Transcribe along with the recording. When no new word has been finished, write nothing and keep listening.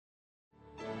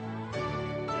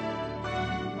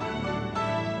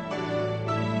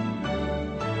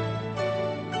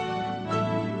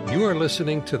You are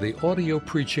listening to the audio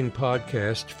preaching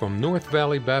podcast from North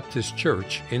Valley Baptist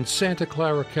Church in Santa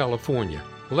Clara, California,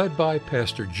 led by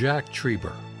Pastor Jack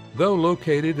Trieber. Though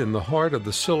located in the heart of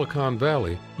the Silicon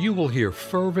Valley, you will hear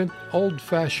fervent,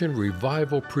 old-fashioned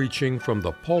revival preaching from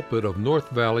the pulpit of North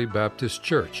Valley Baptist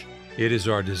Church. It is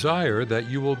our desire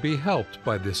that you will be helped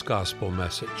by this gospel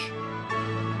message.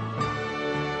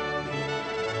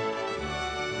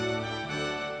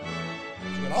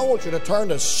 I want you to turn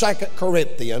to 2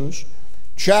 Corinthians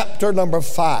chapter number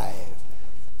 5.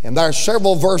 And there are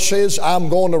several verses I'm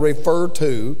going to refer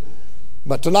to.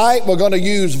 But tonight we're going to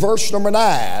use verse number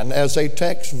 9 as a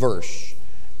text verse.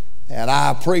 And I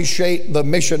appreciate the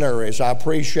missionaries. I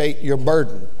appreciate your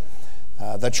burden.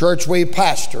 The church we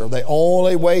pastor, the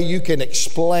only way you can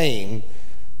explain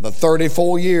the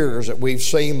 34 years that we've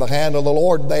seen the hand of the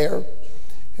Lord there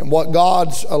and what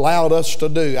God's allowed us to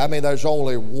do. I mean, there's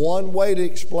only one way to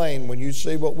explain when you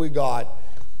see what we got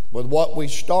with what we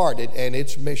started, and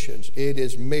it's missions. It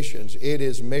is missions. It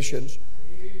is missions.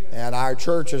 And our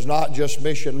church is not just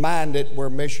mission-minded, we're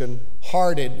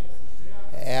mission-hearted.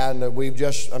 And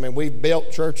we've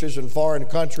built churches in foreign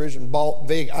countries and bought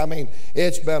big. I mean,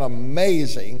 it's been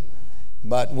amazing.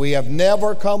 But we have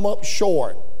never come up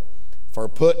short for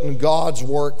putting God's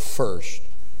work first.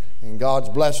 And God's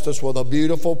blessed us with a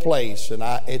beautiful place. And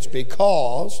it's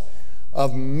because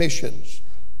of missions.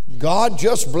 God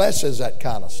just blesses that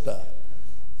kind of stuff.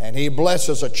 And He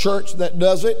blesses a church that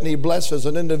does it, and He blesses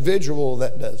an individual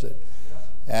that does it.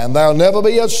 And there'll never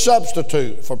be a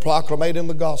substitute for proclamating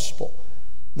the gospel.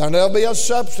 There'll never be a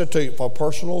substitute for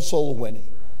personal soul winning.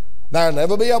 There'll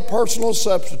never be a personal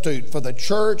substitute for the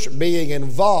church being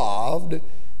involved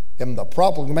in the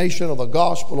proclamation of the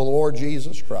gospel of the Lord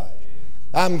Jesus Christ.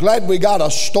 I'm glad we got a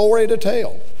story to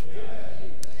tell.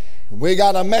 We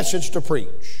got a message to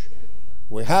preach.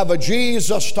 We have a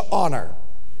Jesus to honor.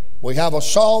 We have a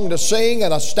song to sing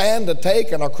and a stand to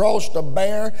take and a cross to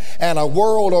bear and a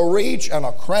world to reach and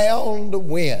a crown to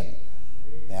win.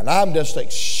 And I'm just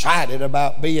excited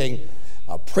about being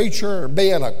a preacher,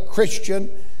 being a Christian.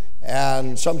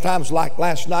 And sometimes, like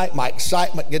last night, my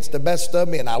excitement gets the best of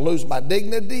me and I lose my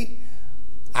dignity.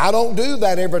 I don't do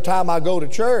that every time I go to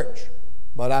church,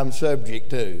 but I'm subject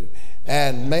to.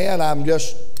 And man, I'm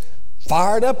just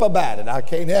fired up about it. I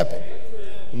can't help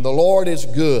it. And the Lord is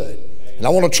good. And I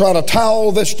want to try to tie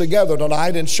all this together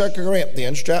tonight in 2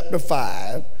 Corinthians chapter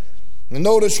 5. And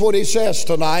notice what he says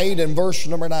tonight in verse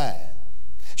number 9.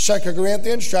 2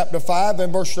 Corinthians chapter 5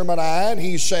 and verse number 9,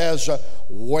 he says,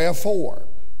 wherefore?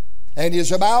 And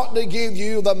he's about to give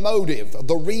you the motive,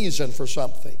 the reason for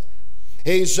something.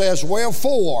 He says,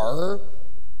 wherefore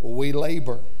we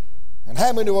labor. And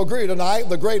how many will agree tonight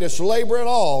the greatest labor in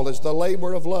all is the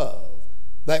labor of love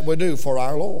that we do for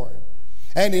our Lord?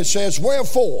 And it says,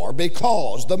 wherefore,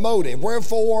 because, the motive,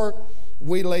 wherefore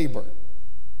we labor,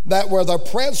 that whether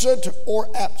present or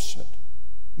absent,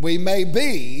 we may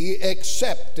be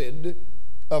accepted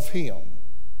of Him.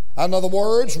 In other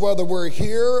words, whether we're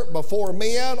here before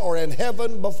men or in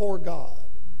heaven before God,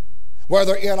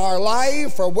 whether in our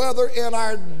life or whether in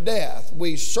our death,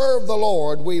 we serve the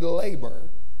Lord, we labor,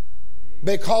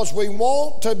 because we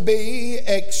want to be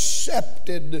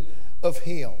accepted of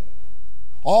Him.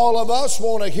 All of us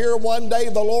want to hear one day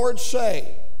the Lord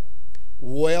say,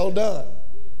 well done,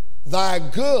 thy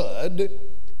good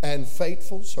and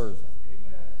faithful servant.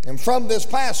 And from this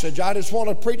passage, I just want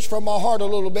to preach from my heart a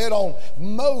little bit on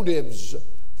motives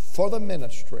for the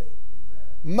ministry.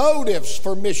 Motives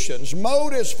for missions,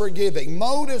 motives for giving,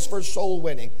 motives for soul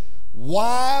winning.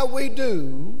 Why we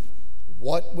do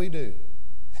what we do.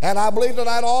 And I believe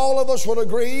tonight all of us would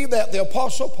agree that the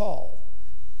Apostle Paul,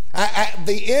 at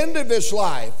the end of his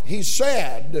life, he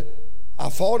said, I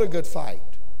fought a good fight.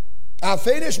 I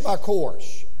finished my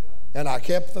course, and I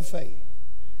kept the faith.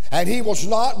 And he was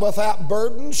not without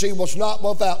burdens. He was not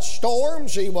without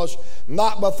storms. He was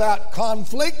not without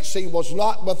conflicts. He was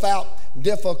not without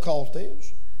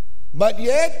difficulties. But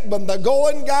yet, when the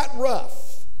going got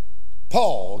rough,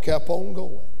 Paul kept on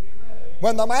going.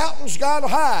 When the mountains got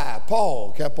high,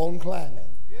 Paul kept on climbing.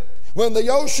 When the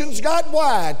oceans got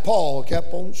wide, Paul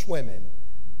kept on swimming.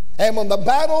 And when the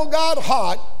battle got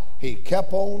hot, he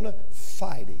kept on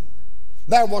fighting.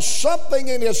 There was something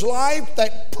in his life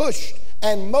that pushed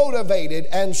and motivated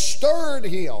and stirred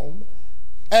him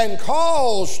and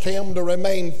caused him to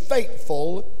remain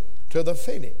faithful to the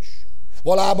finish.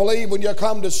 Well, I believe when you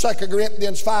come to 2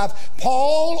 Corinthians 5,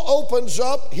 Paul opens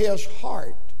up his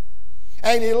heart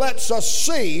and he lets us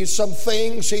see some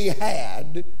things he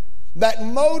had that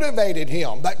motivated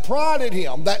him, that prodded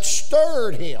him, that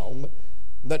stirred him,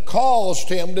 that caused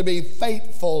him to be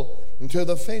faithful to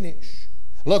the finish.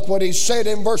 Look what he said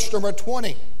in verse number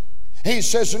 20. He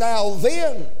says, now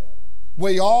then,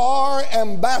 we are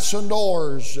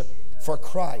ambassadors for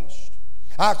Christ.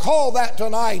 I call that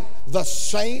tonight the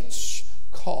saints'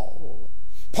 call.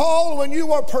 Paul, when you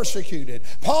were persecuted,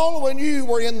 Paul, when you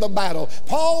were in the battle,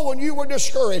 Paul, when you were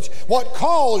discouraged, what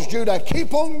caused you to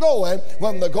keep on going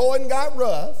when the going got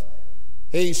rough?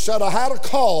 He said, I had a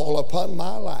call upon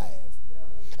my life.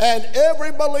 And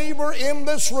every believer in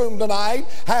this room tonight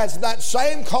has that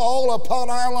same call upon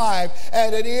our life,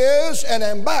 and it is an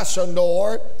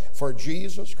ambassador for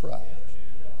Jesus Christ.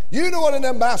 You know what an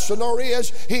ambassador is?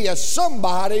 He is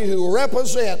somebody who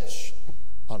represents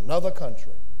another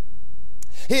country.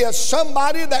 He is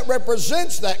somebody that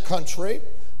represents that country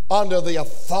under the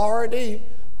authority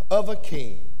of a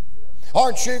king.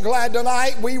 Aren't you glad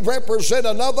tonight we represent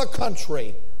another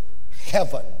country,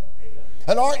 heaven?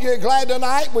 And aren't you glad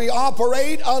tonight we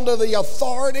operate under the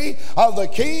authority of the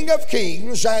King of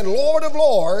Kings and Lord of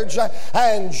Lords,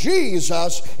 and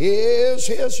Jesus is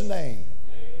His name.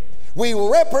 We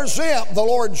represent the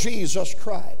Lord Jesus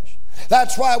Christ.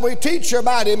 That's why we teach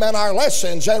about Him in our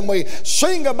lessons, and we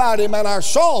sing about Him in our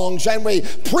songs, and we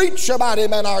preach about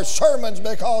Him in our sermons,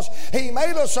 because He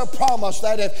made us a promise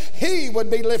that if He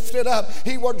would be lifted up,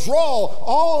 He would draw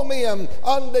all men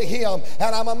unto Him.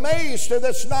 And I'm amazed to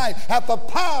this night at the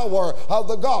power of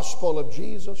the gospel of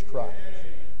Jesus Christ.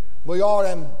 We are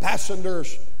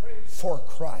ambassadors for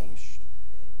Christ.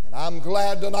 And I'm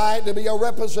glad tonight to be a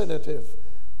representative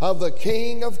of the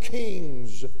King of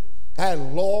Kings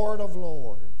and Lord of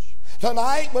Lords.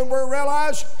 Tonight, when we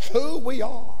realize who we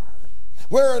are,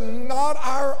 we're not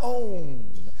our own,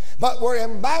 but we're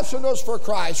ambassadors for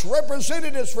Christ,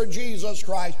 representatives for Jesus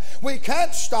Christ. We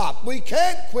can't stop. We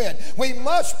can't quit. We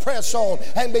must press on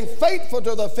and be faithful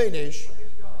to the finish,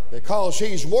 because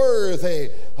He's worthy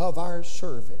of our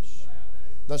service.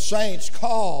 The saints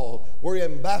call, we're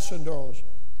ambassadors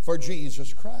for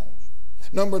Jesus Christ.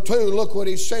 Number two, look what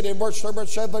he said in verse number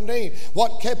 17.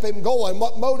 What kept him going?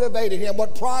 What motivated him?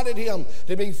 What prodded him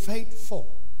to be faithful?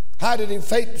 How did he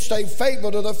stay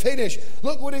faithful to the finish?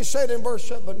 Look what he said in verse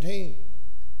 17.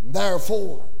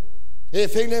 Therefore,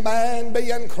 if any man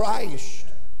be in Christ,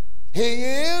 he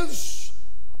is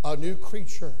a new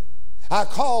creature. I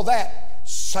call that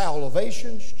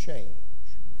salvation's change.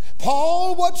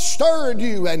 Paul, what stirred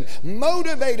you and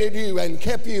motivated you and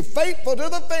kept you faithful to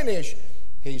the finish?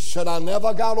 He said, I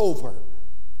never got over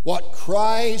what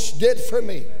Christ did for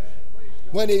me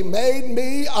when He made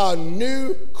me a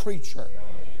new creature.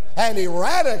 And He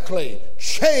radically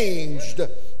changed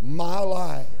my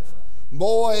life.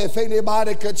 Boy, if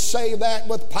anybody could say that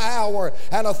with power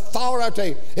and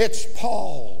authority, it's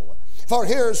Paul. For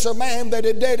here's a man that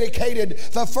had dedicated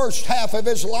the first half of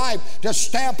his life to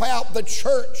stamp out the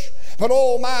church. But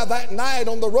oh my, that night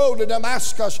on the road to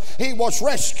Damascus, he was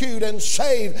rescued and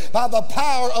saved by the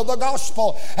power of the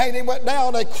gospel. And he went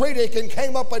down a critic and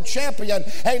came up a champion.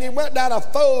 And he went down a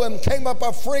foe and came up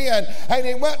a friend. And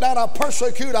he went down a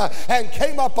persecutor and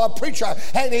came up a preacher.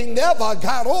 And he never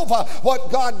got over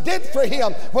what God did for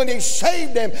him when He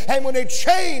saved him and when He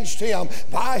changed him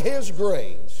by His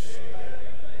grace.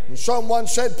 And someone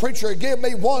said, preacher, give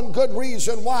me one good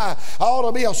reason why I ought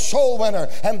to be a soul winner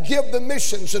and give the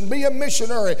missions and be a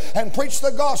missionary and preach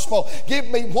the gospel. Give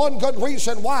me one good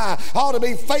reason why I ought to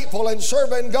be faithful in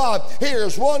serving God.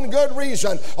 Here's one good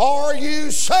reason. Are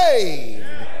you saved?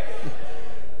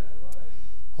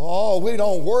 Oh, we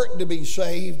don't work to be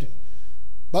saved,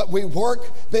 but we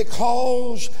work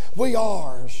because we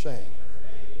are saved.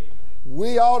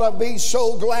 We ought to be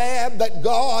so glad that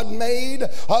God made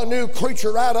a new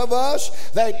creature out of us,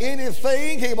 that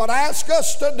anything He would ask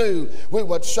us to do, we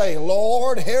would say,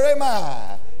 Lord, here am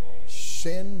I,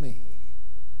 send me.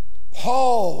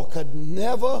 Paul could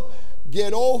never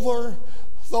get over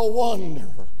the wonder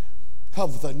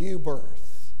of the new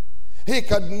birth. He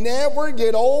could never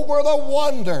get over the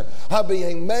wonder of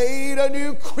being made a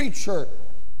new creature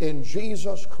in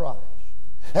Jesus Christ.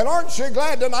 And aren't you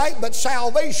glad tonight that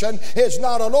salvation is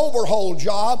not an overhaul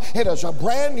job? It is a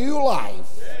brand new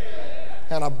life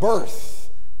and a birth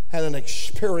and an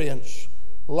experience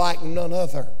like none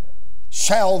other.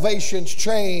 Salvation's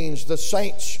change, the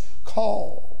saints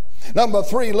call. Number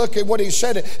three, look at what he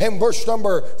said in verse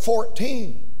number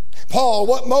 14. Paul,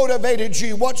 what motivated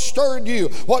you? What stirred you?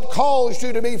 What caused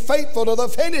you to be faithful to the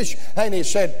finish? And he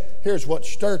said, here's what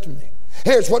stirred me.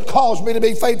 Here's what caused me to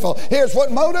be faithful. Here's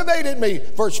what motivated me.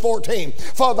 Verse 14.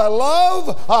 For the love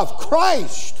of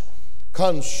Christ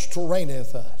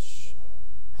constraineth us.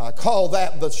 I call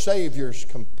that the Savior's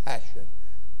compassion.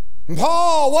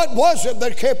 Paul, what was it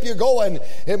that kept you going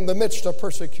in the midst of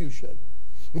persecution?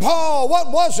 Paul,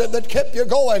 what was it that kept you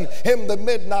going in the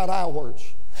midnight hours?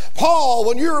 Paul,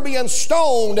 when you were being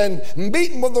stoned and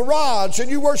beaten with the rods and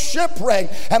you were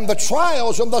shipwrecked and the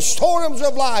trials and the storms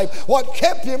of life, what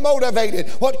kept you motivated,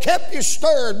 what kept you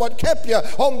stirred, what kept you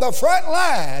on the front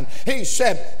line? He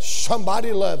said,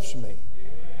 somebody loves me.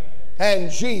 And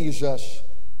Jesus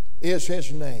is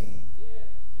his name.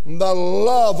 The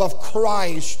love of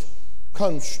Christ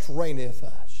constraineth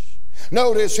us.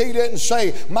 Notice he didn't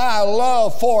say, my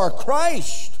love for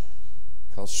Christ.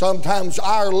 Because sometimes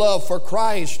our love for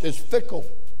Christ is fickle.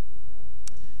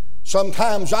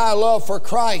 Sometimes our love for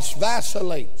Christ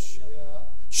vacillates.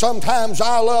 Sometimes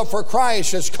our love for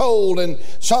Christ is cold, and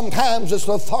sometimes it's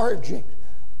lethargic.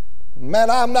 Man,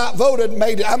 I'm not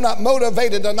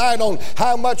motivated tonight on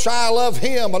how much I love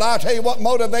him, but I'll tell you what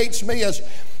motivates me is,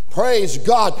 praise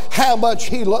God, how much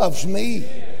he loves me.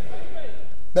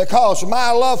 Because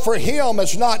my love for him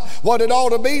is not what it ought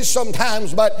to be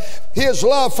sometimes, but his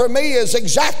love for me is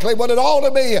exactly what it ought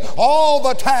to be all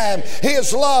the time.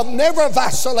 His love never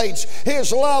vacillates.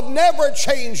 His love never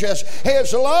changes.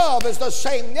 His love is the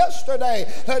same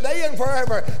yesterday, today, and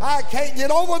forever. I can't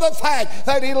get over the fact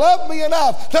that he loved me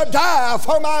enough to die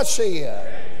for my sin.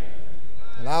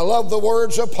 And I love the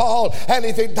words of Paul, and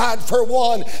if he died for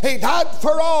one, he died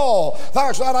for all.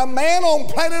 There's not a man on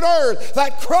planet Earth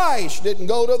that Christ didn't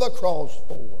go to the cross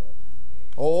for.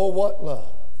 Oh, what love.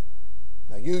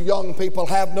 Now, you young people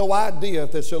have no idea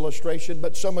of this illustration,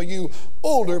 but some of you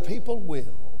older people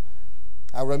will.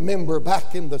 I remember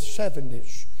back in the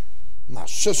 70s, my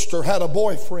sister had a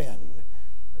boyfriend.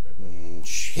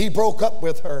 He broke up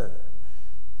with her.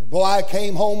 And boy, I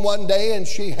came home one day and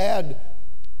she had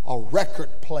a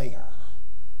record player.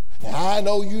 Now, I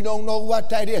know you don't know what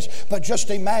that is, but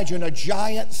just imagine a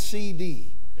giant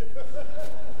CD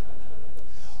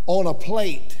on a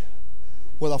plate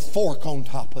with a fork on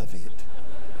top of it.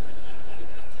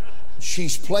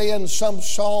 She's playing some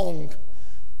song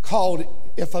called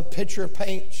If a Picture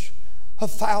Paints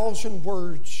 1,000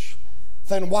 Words,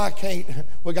 then why can't...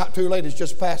 We got two ladies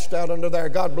just passed out under there.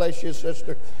 God bless you,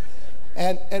 sister.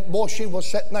 And boy, she was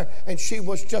sitting there and she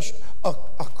was just a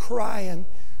crying.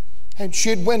 And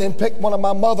she'd went and picked one of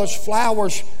my mother's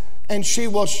flowers and she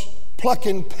was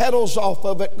plucking petals off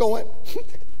of it going,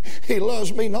 he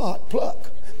loves me not,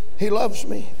 pluck. He loves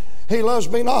me. He loves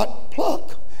me not,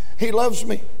 pluck. He loves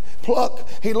me, pluck.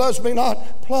 He loves me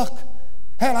not, pluck.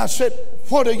 And I said,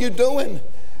 what are you doing?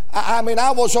 I mean,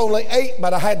 I was only 8,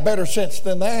 but I had better sense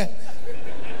than that.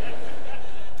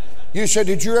 You said,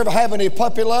 did you ever have any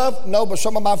puppy love? No, but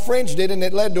some of my friends did, and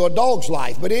it led to a dog's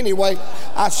life. But anyway,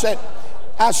 I said,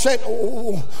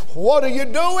 what are you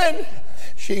doing?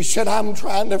 She said, I'm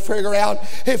trying to figure out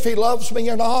if he loves me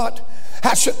or not.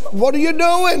 I said, what are you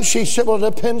doing? She said, well,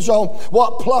 it depends on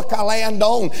what pluck I land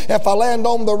on. If I land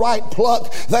on the right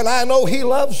pluck, then I know he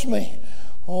loves me.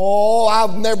 Oh,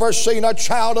 I've never seen a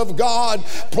child of God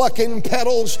plucking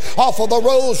petals off of the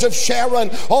rose of Sharon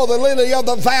or the lily of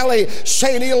the valley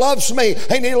saying he loves me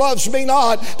and he loves me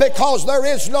not, because there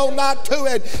is no not to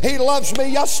it. He loves me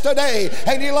yesterday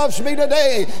and he loves me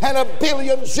today, and a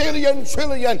billion, zillion,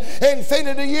 trillion,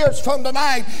 infinity years from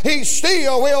tonight he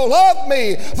still will love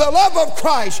me. The love of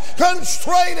Christ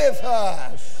constraineth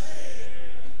us.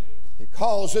 He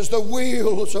causes the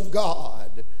wheels of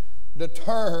God to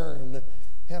turn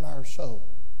in our soul.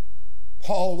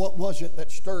 Paul, what was it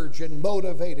that stirred you and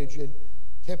motivated you and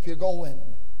kept you going?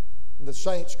 The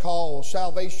saints' call,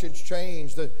 salvation's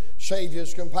change, the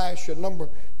Savior's compassion. Number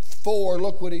 4,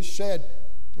 look what he said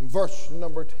in verse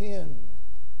number 10.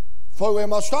 For we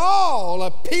must all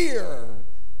appear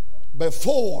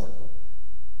before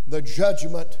the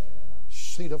judgment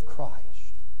seat of Christ.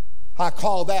 I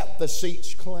call that the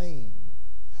seat's claim.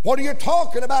 What are you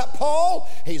talking about, Paul?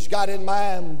 He's got in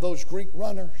mind those Greek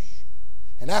runners.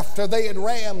 And after they had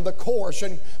ran the course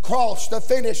and crossed the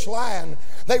finish line,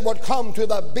 they would come to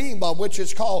the bema, which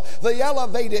is called the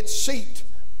elevated seat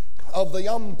of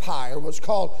the umpire, was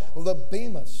called the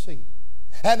bema seat.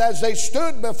 And as they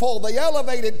stood before the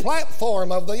elevated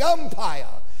platform of the umpire,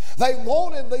 they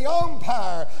wanted the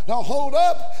umpire to hold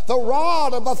up the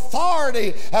rod of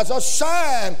authority as a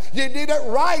sign. You did it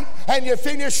right and you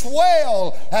finished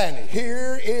well, and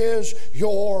here is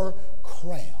your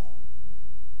crown.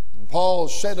 And Paul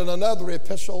said in another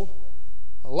epistle,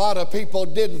 a lot of people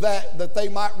did that they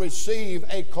might receive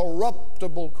a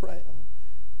corruptible crown.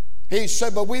 He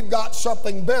said, but we've got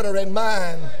something better in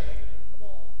mind,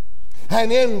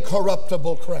 an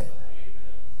incorruptible crown.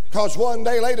 Because one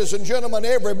day, ladies and gentlemen,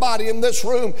 everybody in this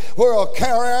room will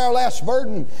carry our last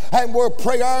burden, and we'll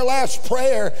pray our last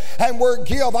prayer, and we'll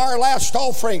give our last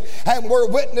offering, and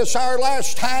we'll witness our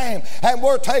last time, and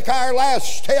we'll take our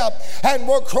last step, and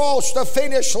we'll cross the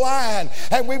finish line.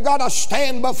 And we've got to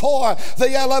stand before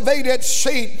the elevated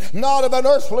seat, not of an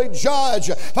earthly judge,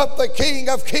 but the King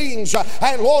of Kings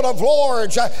and Lord of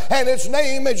Lords, and His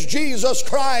name is Jesus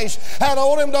Christ. And I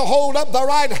want Him to hold up the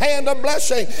right hand of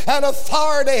blessing and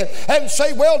authority and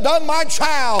say, well done, my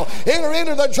child. Enter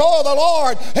into the joy of the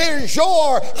Lord. Here's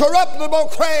your corruptible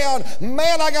crown.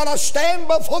 Man, I got to stand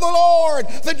before the Lord,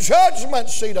 the judgment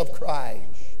seat of Christ.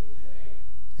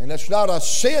 And it's not a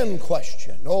sin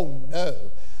question. Oh,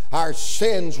 no. Our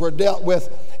sins were dealt with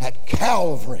at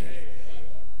Calvary.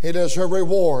 It is a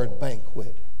reward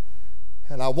banquet.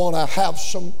 And I want to have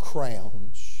some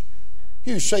crowns.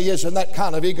 You say, isn't that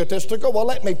kind of egotistical? Well,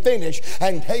 let me finish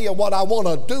and tell you what I want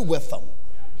to do with them.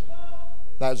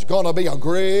 There's going to be a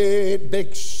great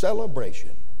big celebration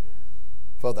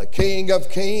for the King of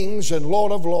Kings and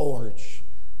Lord of Lords.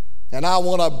 And I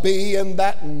want to be in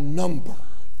that number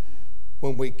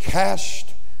when we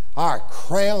cast our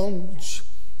crowns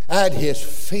at His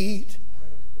feet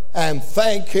and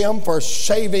thank Him for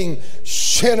saving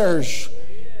sinners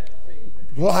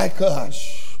like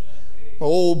us.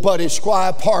 Old buddy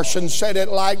Squire Parsons said it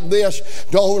like this: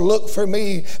 don't look for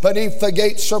me beneath the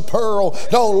gates of pearl.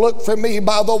 Don't look for me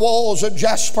by the walls of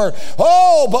jasper.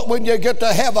 Oh, but when you get to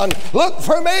heaven, look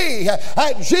for me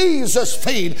at Jesus'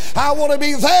 feet. I want to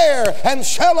be there and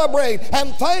celebrate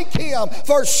and thank Him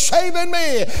for saving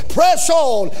me. Press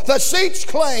on. The seat's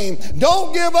claim.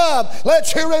 Don't give up.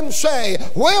 Let's hear Him say,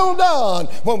 well done,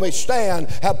 when we stand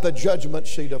at the judgment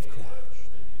seat of Christ.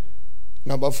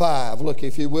 Number 5, look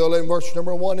if you will in verse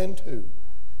number 1 and 2.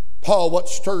 Paul, what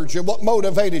stirred you? What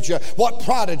motivated you? What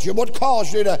prodded you? What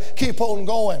caused you to keep on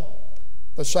going?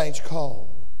 The saints' call.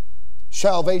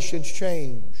 Salvation's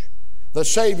change. The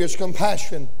Savior's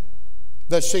compassion.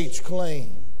 The seat's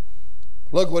claim.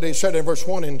 Look what he said in verse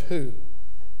 1 and 2.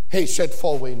 He said,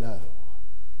 for we know.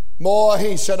 Boy,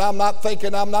 he said, I'm not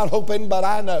thinking, I'm not hoping, but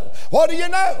I know. What do you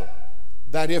know?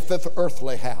 That if the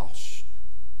earthly house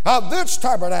of this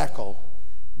tabernacle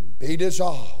be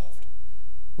dissolved,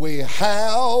 we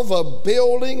have a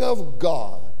building of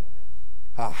God,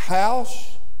 a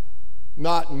house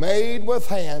not made with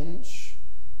hands,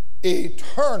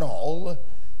 eternal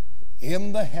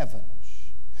in the heavens.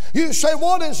 You say,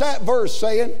 what is that verse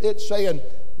saying? It's saying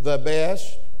the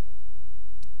best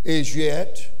is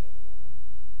yet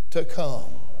to come.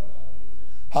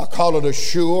 I call it a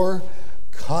sure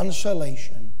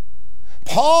consolation.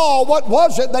 Paul, what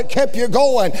was it that kept you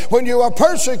going when you were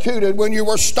persecuted, when you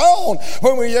were stoned,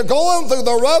 when you were going through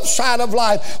the rough side of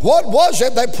life? What was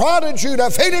it that prodded you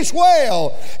to finish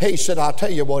well? He said, I'll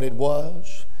tell you what it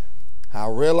was. I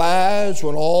realized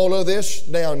when all of this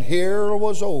down here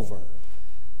was over,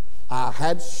 I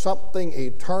had something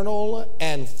eternal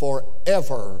and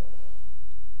forever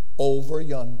over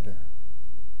yonder.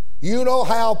 You know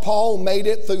how Paul made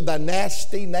it through the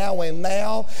nasty now and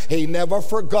now? He never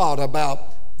forgot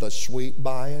about the sweet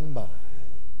by and by.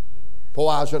 Boy,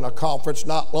 I was in a conference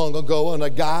not long ago, and a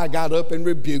guy got up and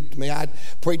rebuked me. I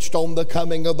preached on the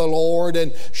coming of the Lord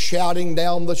and shouting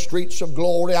down the streets of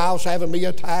glory. I was having me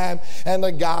a time, and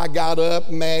the guy got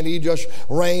up, man, he just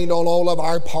rained on all of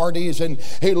our parties, and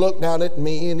he looked down at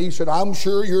me, and he said, I'm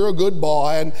sure you're a good boy,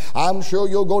 and I'm sure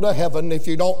you'll go to heaven if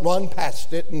you don't run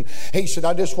past it. And he said,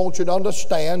 I just want you to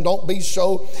understand, don't be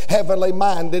so heavenly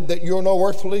minded that you're no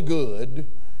earthly good.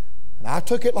 And I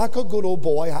took it like a good old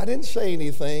boy. I didn't say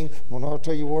anything. Well, I'll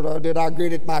tell you what I did. I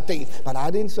gritted my teeth, but I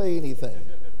didn't say anything.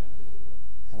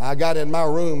 And I got in my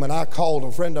room and I called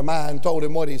a friend of mine and told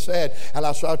him what he said. And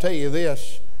I said, I'll tell you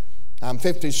this. I'm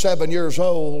 57 years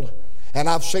old and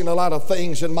I've seen a lot of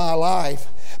things in my life.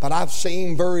 But I've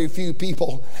seen very few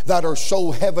people that are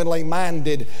so heavenly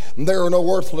minded. They're no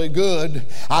earthly good.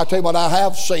 I'll tell you what I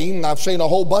have seen. I've seen a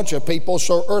whole bunch of people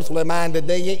so earthly minded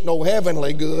they ain't no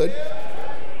heavenly good.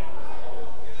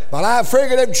 But I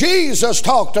figured if Jesus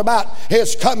talked about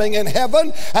His coming in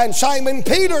heaven, and Simon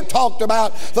Peter talked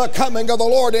about the coming of the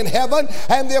Lord in heaven,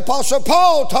 and the Apostle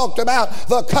Paul talked about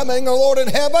the coming of the Lord in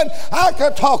heaven, I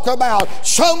could talk about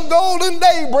some golden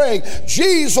daybreak.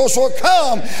 Jesus will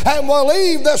come and we'll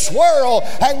leave this world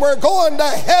and we're going to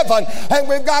heaven, and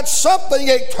we've got something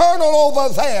eternal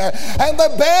over there, and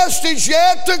the best is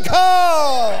yet to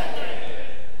come.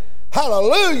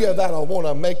 Hallelujah. That'll want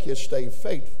to make you stay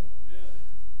faithful.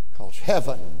 Because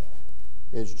heaven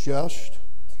is just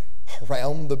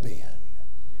around the bend.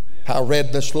 I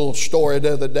read this little story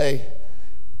the other day.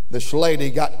 This lady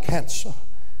got cancer.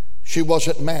 She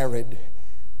wasn't married.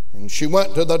 And she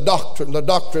went to the doctor, and the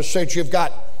doctor said, you've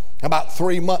got about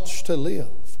 3 months to live.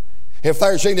 If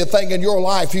there's anything in your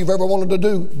life you've ever wanted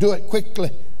to do it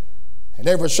quickly. And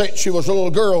ever since she was a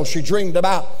little girl, she dreamed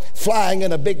about flying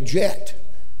in a big jet,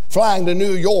 flying to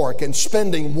New York and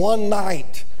spending one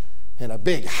night in a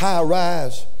big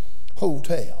high-rise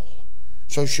hotel.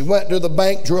 So she went to the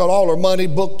bank, drew out all her money,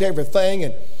 booked everything,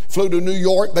 and flew to New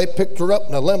York. They picked her up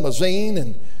in a limousine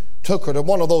and took her to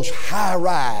one of those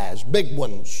high-rise, big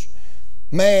ones.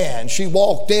 Man, she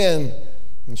walked in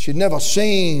and she'd never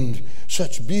seen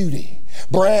such beauty.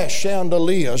 Brass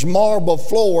chandeliers, marble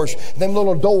floors, them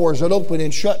little doors that open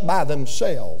and shut by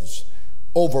themselves.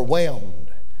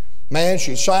 Overwhelmed. Man,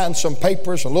 she signed some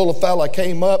papers. A little fella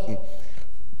came up and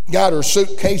got her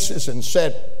suitcases and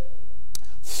said,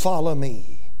 follow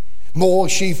me. Boy,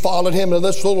 she followed him to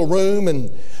this little room,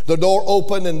 and the door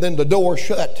opened and then the door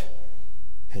shut.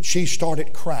 And she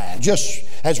started crying, just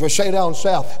as we say down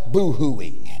south,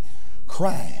 boo-hooing,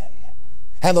 crying.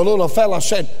 And the little fella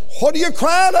said, what are you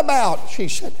crying about? She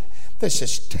said, this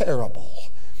is terrible.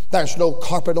 There's no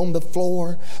carpet on the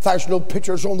floor. There's no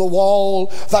pictures on the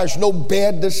wall. There's no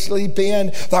bed to sleep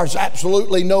in. There's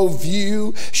absolutely no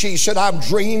view. She said, I've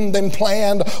dreamed and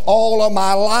planned all of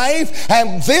my life,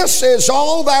 and this is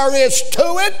all there is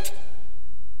to it.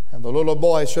 And the little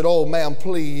boy said, oh, ma'am,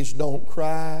 please don't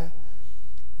cry.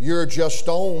 You're just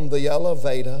on the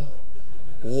elevator.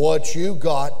 What you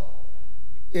got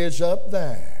is up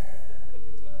there.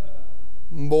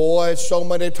 Boy, so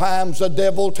many times the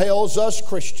devil tells us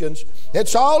Christians,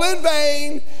 it's all in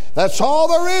vain. That's all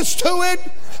there is to it.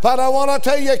 But I want to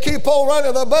tell you, keep on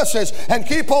running the buses and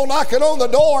keep on knocking on the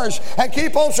doors and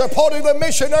keep on supporting the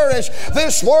missionaries.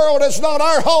 This world is not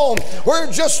our home.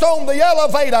 We're just on the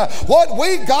elevator. What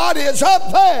we got is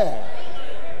up there.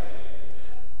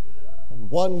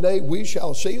 One day we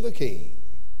shall see the King.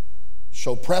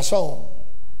 So press on.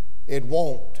 It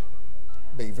won't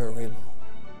be very long.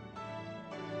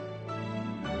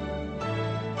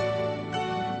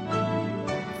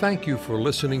 Thank you for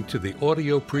listening to the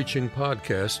audio preaching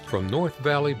podcast from North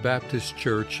Valley Baptist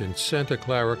Church in Santa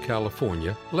Clara,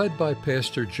 California, led by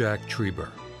Pastor Jack Trieber.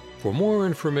 For more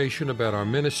information about our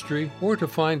ministry or to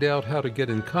find out how to get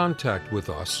in contact with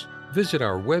us, visit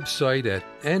our website at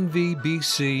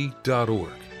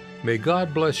nvbc.org. May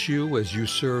God bless you as you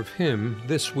serve Him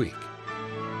this week.